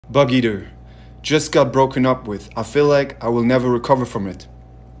Bug eater. Just got broken up with. I feel like I will never recover from it.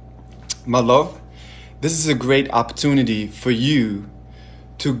 My love, this is a great opportunity for you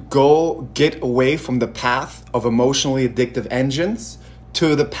to go get away from the path of emotionally addictive engines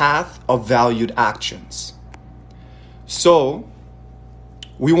to the path of valued actions. So,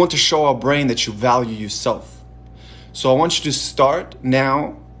 we want to show our brain that you value yourself. So I want you to start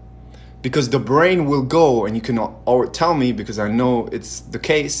now, because the brain will go, and you can tell me, because I know it's the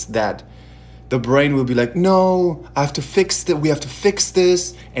case, that the brain will be like, no, I have to fix that. We have to fix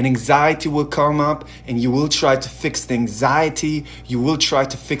this. And anxiety will come up, and you will try to fix the anxiety. You will try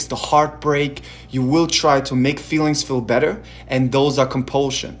to fix the heartbreak. You will try to make feelings feel better. And those are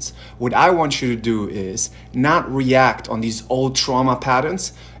compulsions. What I want you to do is not react on these old trauma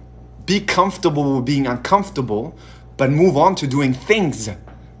patterns. Be comfortable with being uncomfortable, but move on to doing things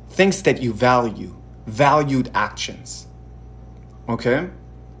that you value, valued actions. Okay?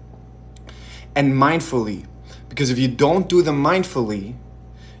 And mindfully, because if you don't do them mindfully,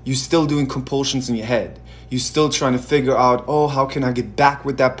 you're still doing compulsions in your head. You're still trying to figure out, oh, how can I get back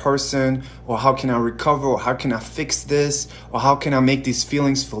with that person? Or how can I recover? Or how can I fix this? Or how can I make these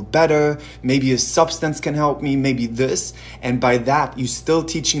feelings feel better? Maybe a substance can help me, maybe this. And by that, you're still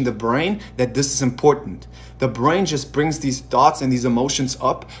teaching the brain that this is important. The brain just brings these thoughts and these emotions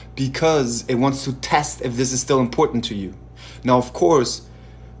up because it wants to test if this is still important to you. Now, of course,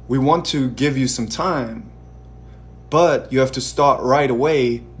 we want to give you some time, but you have to start right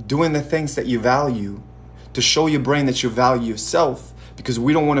away doing the things that you value to show your brain that you value yourself, because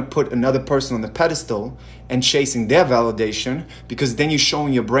we don't want to put another person on the pedestal and chasing their validation, because then you're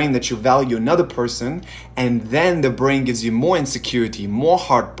showing your brain that you value another person, and then the brain gives you more insecurity, more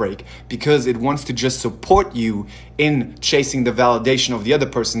heartbreak, because it wants to just support you in chasing the validation of the other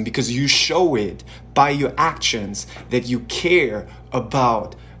person, because you show it by your actions that you care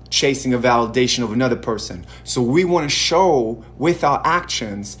about chasing a validation of another person. So we want to show with our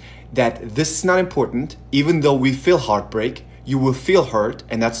actions that this is not important. Even though we feel heartbreak, you will feel hurt,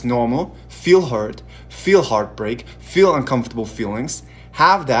 and that's normal. Feel hurt, feel heartbreak, feel uncomfortable feelings.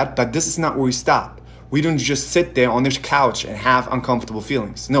 Have that, but this is not where we stop. We don't just sit there on this couch and have uncomfortable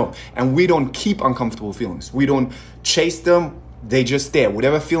feelings. No, and we don't keep uncomfortable feelings. We don't chase them. They just there.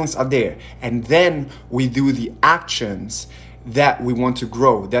 Whatever feelings are there. And then we do the actions that we want to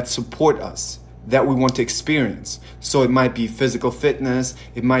grow, that support us, that we want to experience. So it might be physical fitness,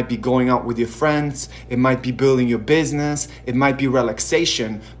 it might be going out with your friends, it might be building your business, it might be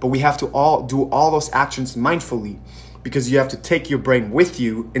relaxation, but we have to do all those actions mindfully, because you have to take your brain with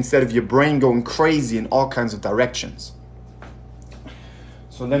you instead of your brain going crazy in all kinds of directions.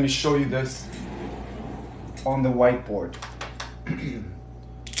 So let me show you this on the whiteboard.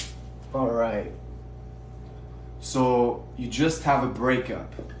 All right. So you just have a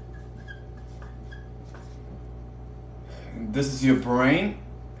breakup. And this is your brain,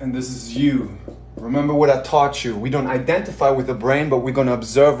 and this is you. Remember what I taught you. We don't identify with the brain, but we're going to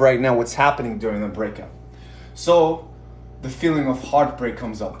observe right now what's happening during the breakup. So the feeling of heartbreak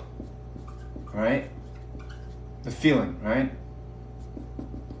comes up, right? The feeling, right?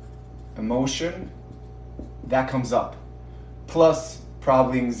 Emotion, that comes up. Plus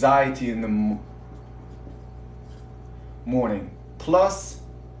probably anxiety in the morning, plus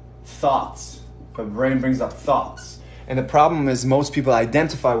thoughts. The brain brings up thoughts, and the problem is most people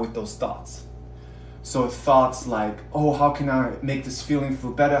identify with those thoughts. So thoughts like, oh, how can I make this feeling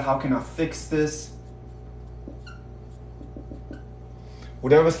feel better? How can I fix this?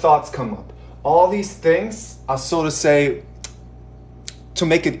 Whatever thoughts come up, all these things are, so to say, to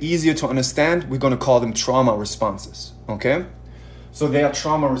make it easier to understand, we're going to call them trauma responses. Okay, so they are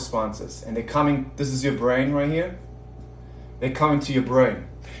trauma responses, and they're coming. This is your brain right here. They come into your brain.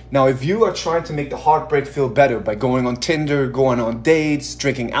 Now, if you are trying to make the heartbreak feel better by going on Tinder, going on dates,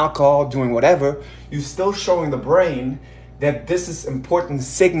 drinking alcohol, doing whatever, you're still showing the brain that this is important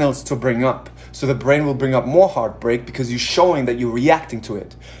signals to bring up. So the brain will bring up more heartbreak because you're showing that you're reacting to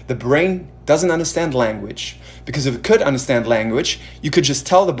it. The brain doesn't understand language, because if it could understand language, you could just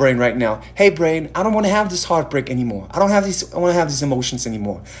tell the brain right now, hey brain, I don't want to have this heartbreak anymore. I want to have these emotions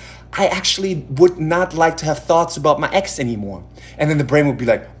anymore. I actually would not like to have thoughts about my ex anymore. And then the brain would be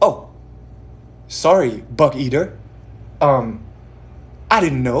like, oh, sorry, bug eater. I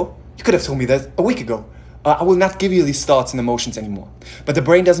didn't know. You could have told me that a week ago. I will not give you these thoughts and emotions anymore. But the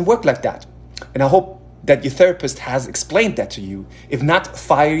brain doesn't work like that. And I hope that your therapist has explained that to you. If not,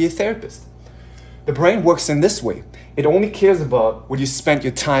 fire your therapist. The brain works in this way. It only cares about what you spent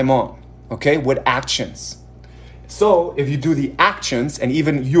your time on, okay? What actions. So if you do the actions, and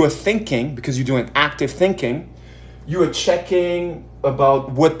even you're thinking, because you're doing active thinking, you are checking about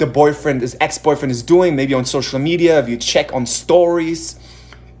what the ex-boyfriend is doing, maybe on social media, if you check on stories,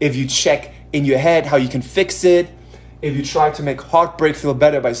 if you check in your head how you can fix it, if you try to make heartbreak feel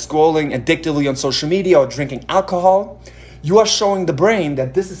better by scrolling addictively on social media or drinking alcohol, you are showing the brain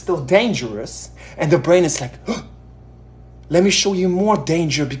that this is still dangerous. And the brain is like, oh, let me show you more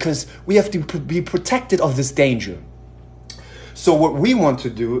danger because we have to be protected of this danger. So what we want to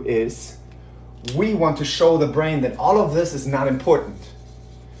do is we want to show the brain that all of this is not important.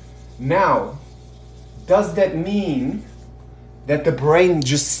 Now, does that mean that the brain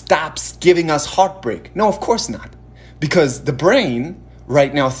just stops giving us heartbreak? No, of course not. Because the brain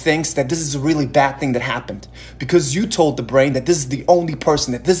right now thinks that this is a really bad thing that happened. Because you told the brain that this is the only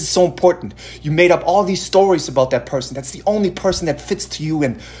person, that this is so important. You made up all these stories about that person. That's the only person that fits to you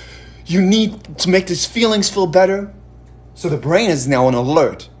and you need to make these feelings feel better. So the brain is now on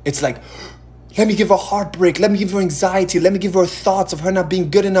alert. It's like, let me give her heartbreak. Let me give her anxiety. Let me give her thoughts of her not being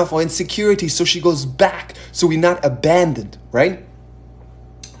good enough or insecurity so she goes back. So we're not abandoned, right?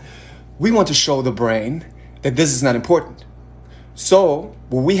 We want to show the brain that this is not important. So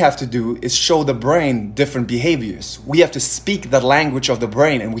what we have to do is show the brain different behaviors. We have to speak the language of the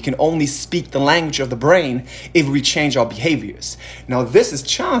brain, and we can only speak the language of the brain if we change our behaviors. Now this is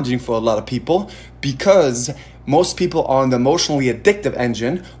challenging for a lot of people because most people are on the emotionally addictive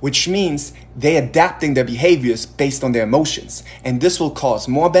engine, which means they're adapting their behaviors based on their emotions. And this will cause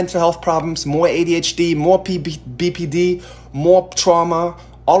more mental health problems, more ADHD, more BPD, more trauma,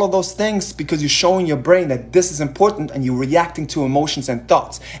 all of those things, because you're showing your brain that this is important and you're reacting to emotions and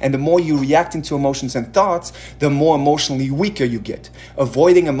thoughts. And the more you're reacting to emotions and thoughts, the more emotionally weaker you get.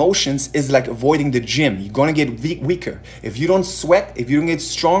 Avoiding emotions is like avoiding the gym. You're going to get weaker. If you don't sweat, if you don't get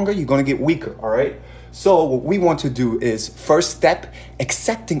stronger, you're going to get weaker, all right? So what we want to do is, first step,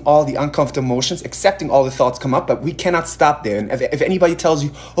 accepting all the uncomfortable emotions, accepting all the thoughts come up, but we cannot stop there. And if anybody tells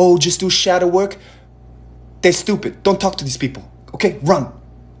you, oh, just do shadow work, they're stupid. Don't talk to these people, okay? Run.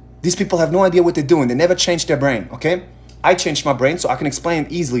 These people have no idea what they're doing. They never changed their brain, okay? I changed my brain so I can explain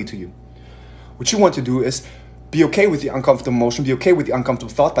it easily to you. What you want to do is be okay with the uncomfortable emotion, be okay with the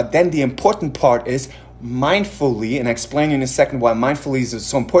uncomfortable thought, but then the important part is mindfully, and I explain in a second why mindfully is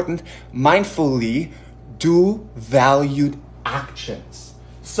so important, mindfully do valued actions.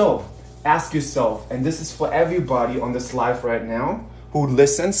 So ask yourself, and this is for everybody on this live right now who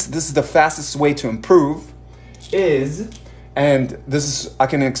listens, this is the fastest way to improve, and this is, I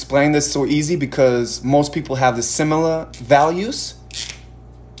can explain this so easy because most people have the similar values.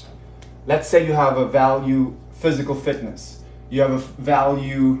 Let's say you have a value physical fitness. You have a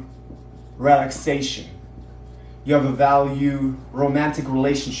value relaxation. You have a value romantic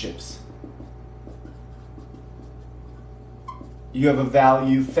relationships. You have a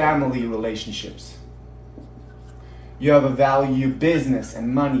value family relationships. You have a value business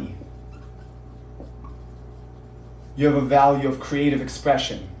and money. You have a value of creative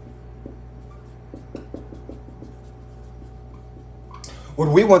expression. What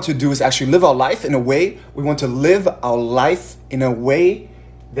we want to do is actually live our life in a way, we want to live our life in a way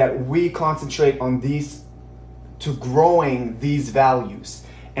that we concentrate on these, to growing these values.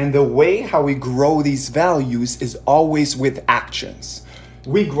 And the way how we grow these values is always with actions.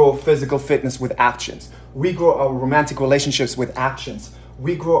 We grow physical fitness with actions. We grow our romantic relationships with actions.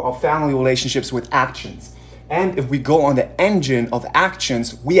 We grow our family relationships with actions. And if we go on the engine of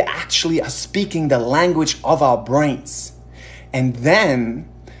actions, we actually are speaking the language of our brains. And then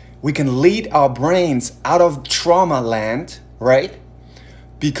we can lead our brains out of trauma land, right?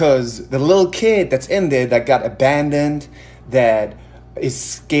 Because the little kid that's in there that got abandoned, that is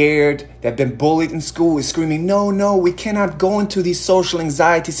scared, that been bullied in school is screaming, no, we cannot go into these social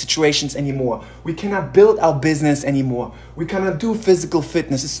anxiety situations anymore. We cannot build our business anymore. We cannot do physical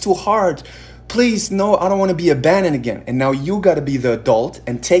fitness. It's too hard. Please, no, I don't want to be abandoned again. And now you got to be the adult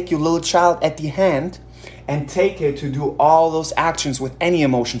and take your little child at the hand and take it to do all those actions with any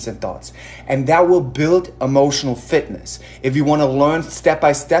emotions and thoughts. And that will build emotional fitness. If you want to learn step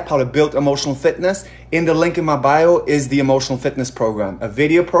by step how to build emotional fitness, in the link in my bio is the emotional fitness program, a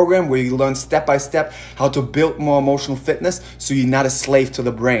video program where you learn step by step how to build more emotional fitness so you're not a slave to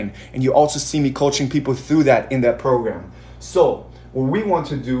the brain. And you also see me coaching people through that in that program. So what we want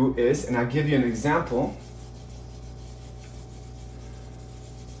to do is, and I'll give you an example.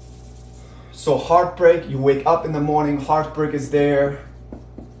 So heartbreak, you wake up in the morning, heartbreak is there.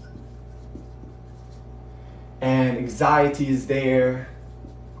 And anxiety is there.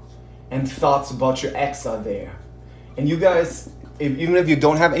 And thoughts about your ex are there. And you guys, even if you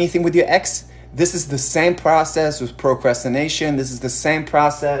don't have anything with your ex, this is the same process with procrastination. This is the same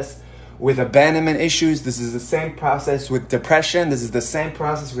process with abandonment issues. This is the same process with depression. This is the same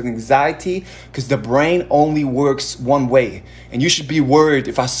process with anxiety, because the brain only works one way. And you should be worried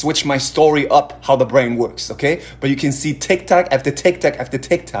if I switch my story up how the brain works, okay? But you can see TikTok after TikTok after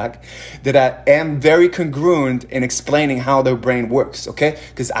TikTok that I am very congruent in explaining how the brain works, okay?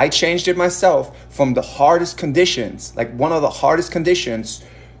 Because I changed it myself from the hardest conditions, like one of the hardest conditions,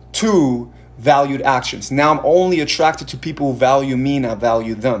 to valued actions. Now I'm only attracted to people who value me, not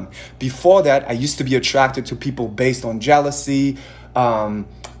value them. Before that, I used to be attracted to people based on jealousy,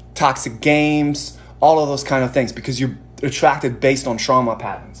 toxic games, all of those kind of things, because you're attracted based on trauma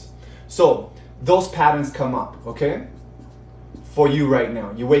patterns. So those patterns come up, okay? For you right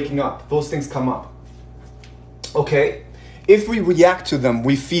now, you're waking up, those things come up, okay? If we react to them,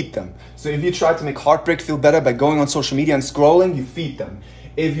 we feed them. So if you try to make heartbreak feel better by going on social media and scrolling, you feed them.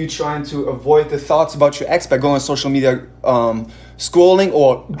 If you're trying to avoid the thoughts about your ex by going on social media, scrolling,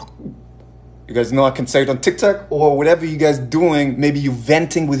 or you guys know I can say it on TikTok, or whatever you guys doing, maybe you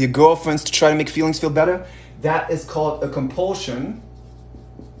venting with your girlfriends to try to make feelings feel better, that is called a compulsion.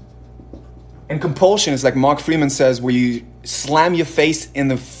 And compulsion is, like Mark Freeman says, where you slam yourself in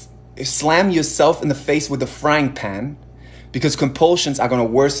the face with a frying pan, because compulsions are going to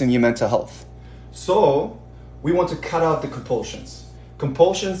worsen your mental health. So we want to cut out the compulsions.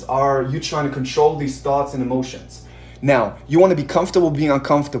 Compulsions are you trying to control these thoughts and emotions. Now, you want to be comfortable being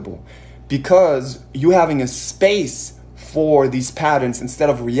uncomfortable, because you having a space for these patterns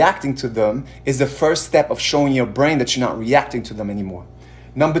instead of reacting to them is the first step of showing your brain that you're not reacting to them anymore.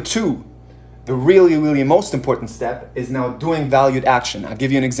 Number two, the really most important step is now doing valued action. I'll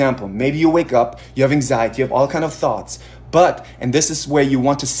give you an example. Maybe you wake up, you have anxiety, you have all kind of thoughts. But, and this is where you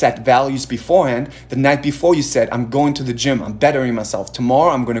want to set values beforehand, the night before you said, I'm going to the gym, I'm bettering myself.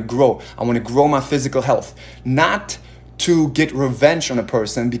 Tomorrow I'm going to grow. I want to grow my physical health. Not to get revenge on a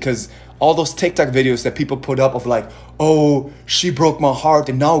person, because all those TikTok videos that people put up of like, oh, she broke my heart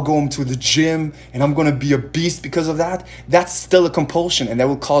and now going to the gym and I'm going to be a beast because of that. That's still a compulsion, and that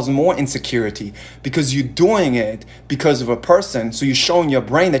will cause more insecurity, because you're doing it because of a person. So you're showing your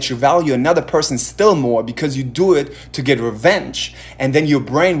brain that you value another person still more because you do it to get revenge. And then your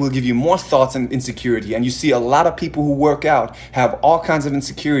brain will give you more thoughts and insecurity. And you see a lot of people who work out have all kinds of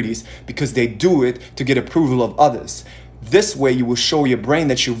insecurities because they do it to get approval of others. This way you will show your brain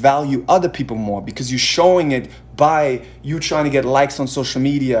that you value other people more, because you're showing it by you trying to get likes on social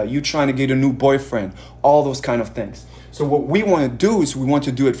media, you trying to get a new boyfriend, all those kind of things. So what we want to do is we want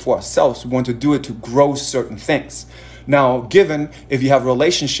to do it for ourselves. We want to do it to grow certain things. Now, given if you have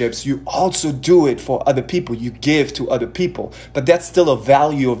relationships, you also do it for other people. You give to other people, but that's still a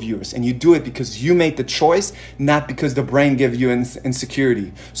value of yours. And you do it because you made the choice, not because the brain gives you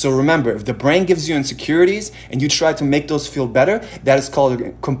insecurity. So remember, if the brain gives you insecurities and you try to make those feel better, that is called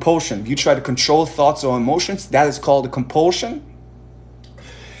a compulsion. If you try to control thoughts or emotions, that is called a compulsion.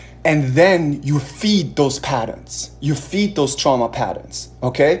 And then you feed those patterns. You feed those trauma patterns,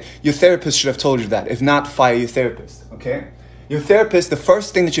 okay? Your therapist should have told you that. If not, fire your therapist, okay? Your therapist, the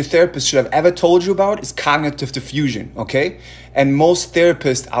first thing that your therapist should have ever told you about is cognitive diffusion, okay? And most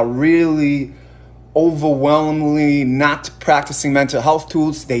therapists are really overwhelmingly not practicing mental health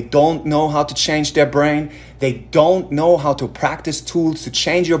tools. They don't know how to change their brain. They don't know how to practice tools to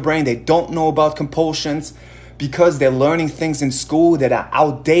change your brain. They don't know about compulsions, because they're learning things in school that are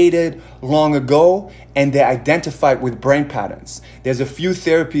outdated long ago, and they're identified with brain patterns. There's a few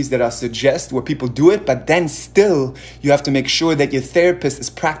therapies that I suggest where people do it, but then still you have to make sure that your therapist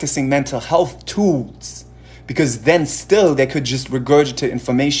is practicing mental health tools, because then still they could just regurgitate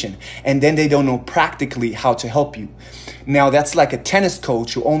information and then they don't know practically how to help you. Now that's like a tennis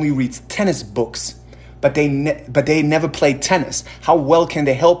coach who only reads tennis books, but they never played tennis. How well can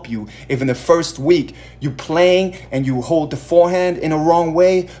they help you if in the first week you're playing and you hold the forehand in a wrong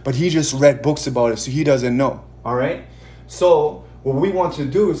way, but he just read books about it, so he doesn't know, all right? So what we want to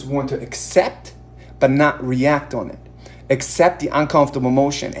do is we want to accept, but not react on it. Accept the uncomfortable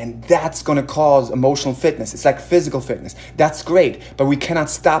emotion, and that's gonna cause emotional fitness. It's like physical fitness. That's great, but we cannot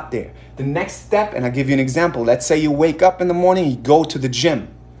stop there. The next step, and I'll give you an example. Let's say you wake up in the morning, you go to the gym.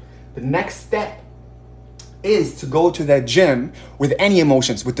 The next step is to go to that gym with any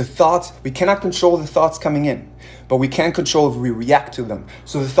emotions, with the thoughts. We cannot control the thoughts coming in, but we can control if we react to them.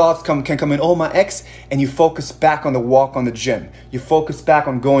 So the thoughts can come in, oh, my ex, and you focus back on the walk on the gym. You focus back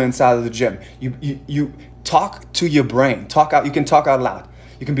on going inside of the gym. You talk to your brain. Talk out. You can talk out loud.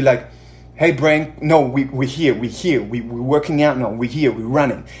 You can be like, hey, brain, no, we're here. We're working out now. We're here. We're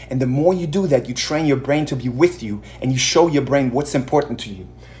running. And the more you do that, you train your brain to be with you, and you show your brain what's important to you.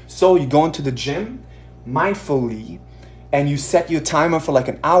 So you go into the gym mindfully, and you set your timer for like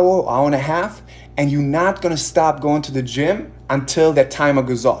an hour, hour and a half, and you're not gonna stop going to the gym until that timer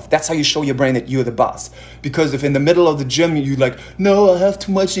goes off. That's how you show your brain that you're the boss. Because if in the middle of the gym you're like, no, I have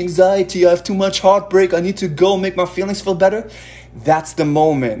too much anxiety, I have too much heartbreak, I need to go make my feelings feel better, that's the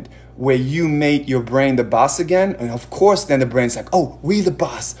moment where you made your brain the boss again. And of course, then the brain's like, oh, we the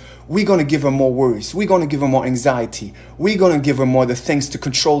boss. We're gonna give her more worries. We're gonna give her more anxiety. We're gonna give her more the things to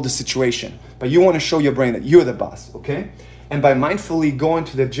control the situation. But you wanna show your brain that you're the boss, okay? And by mindfully going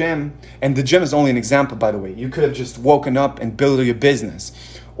to the gym, and the gym is only an example, by the way. You could have just woken up and built your business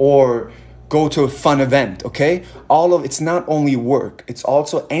or go to a fun event, okay? It's not only work, it's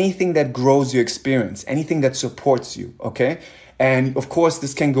also anything that grows your experience, anything that supports you, okay? And of course,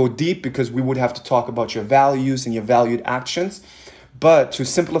 this can go deep because we would have to talk about your values and your valued actions. But to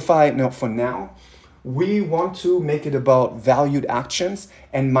simplify it for now, we want to make it about valued actions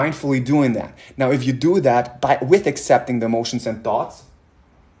and mindfully doing that. Now, if you do that with accepting the emotions and thoughts,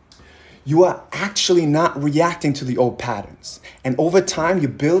 you are actually not reacting to the old patterns. And over time, you're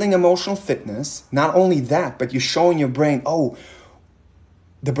building emotional fitness. Not only that, but you're showing your brain,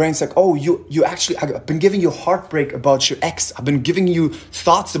 the brain's like, oh, you actually, I've been giving you heartbreak about your ex. I've been giving you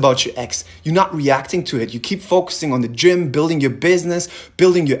thoughts about your ex. You're not reacting to it. You keep focusing on the gym, building your business,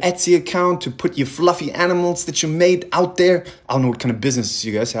 building your Etsy account to put your fluffy animals that you made out there. I don't know what kind of businesses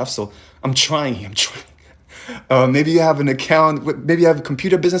you guys have, so I'm trying. Maybe you have an account, maybe you have a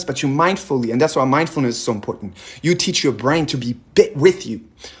computer business, but you mindfully, and that's why mindfulness is so important. You teach your brain to be with you,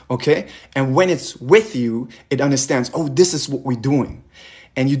 okay? And when it's with you, it understands, oh, this is what we're doing.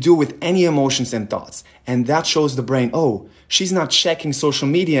 And you do it with any emotions and thoughts. And that shows the brain, oh, she's not checking social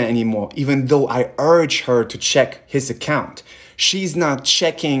media anymore, even though I urge her to check his account. She's not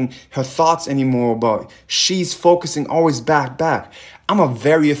checking her thoughts anymore, but she's focusing always back. I'm a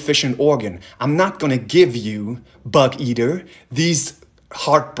very efficient organ. I'm not going to give you, bug eater, these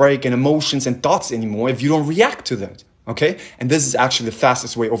heartbreak and emotions and thoughts anymore if you don't react to them. Okay? And this is actually the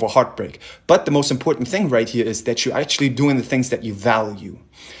fastest way over heartbreak. But the most important thing right here is that you're actually doing the things that you value.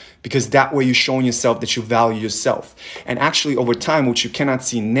 Because that way you're showing yourself that you value yourself. And actually over time, which you cannot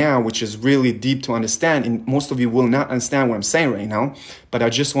see now, which is really deep to understand, and most of you will not understand what I'm saying right now, but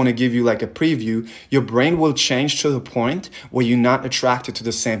I just want to give you like a preview, your brain will change to the point where you're not attracted to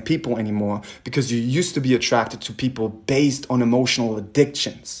the same people anymore because you used to be attracted to people based on emotional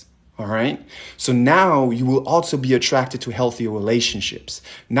addictions. All right. So now you will also be attracted to healthier relationships.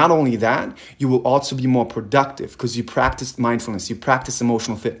 Not only that, you will also be more productive because you practice mindfulness, you practice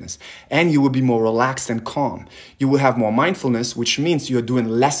emotional fitness, and you will be more relaxed and calm. You will have more mindfulness, which means you're doing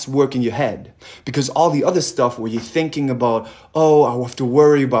less work in your head because all the other stuff where you're thinking about, oh, I have to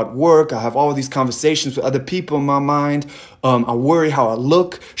worry about work. I have all these conversations with other people in my mind. I worry how I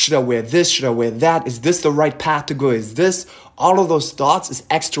look. Should I wear this? Should I wear that? Is this the right path to go? Is this? All of those thoughts is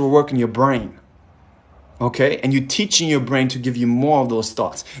extra work in your brain. Okay? And you're teaching your brain to give you more of those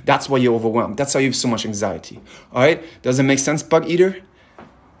thoughts. That's why you're overwhelmed. That's why you have so much anxiety. All right? Does it make sense, Bug Eater?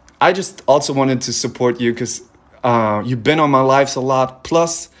 I just also wanted to support you because you've been on my lives a lot.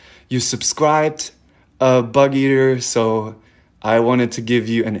 Plus, you subscribed, Bug Eater. So I wanted to give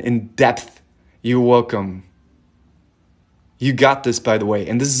you an in-depth, you're welcome. You got this, by the way.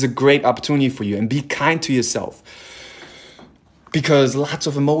 And this is a great opportunity for you. And be kind to yourself. Because lots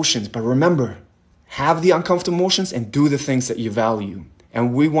of emotions. But remember, have the uncomfortable emotions and do the things that you value.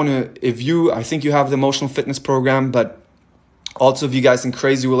 And we want to, I think you have the emotional fitness program, but also if you guys in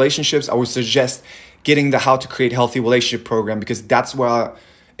crazy relationships, I would suggest getting the How to Create Healthy Relationship program because that's where I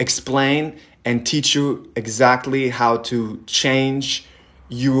explain and teach you exactly how to change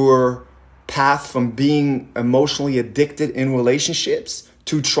your path from being emotionally addicted in relationships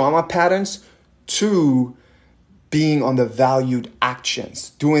to trauma patterns to being on the valued actions,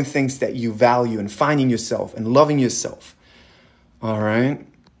 doing things that you value and finding yourself and loving yourself. All right.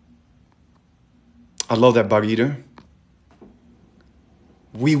 I love that, Bug Eater.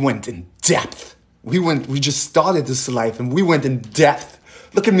 We went in depth. We just started this life and we went in depth.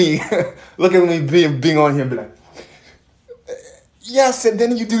 Look at me. Look at me being on here and be like, yes, and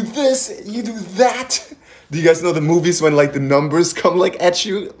then you do this, you do that. Do you guys know the movies when like the numbers come like at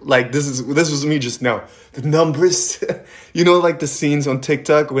you? Like this was me just now. The numbers, you know, like the scenes on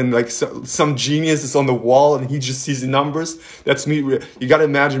TikTok when like some genius is on the wall and he just sees the numbers. That's me. You gotta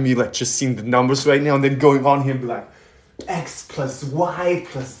imagine me like just seeing the numbers right now and then going on here and be like, X plus Y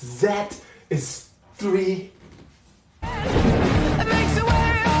plus Z is 3.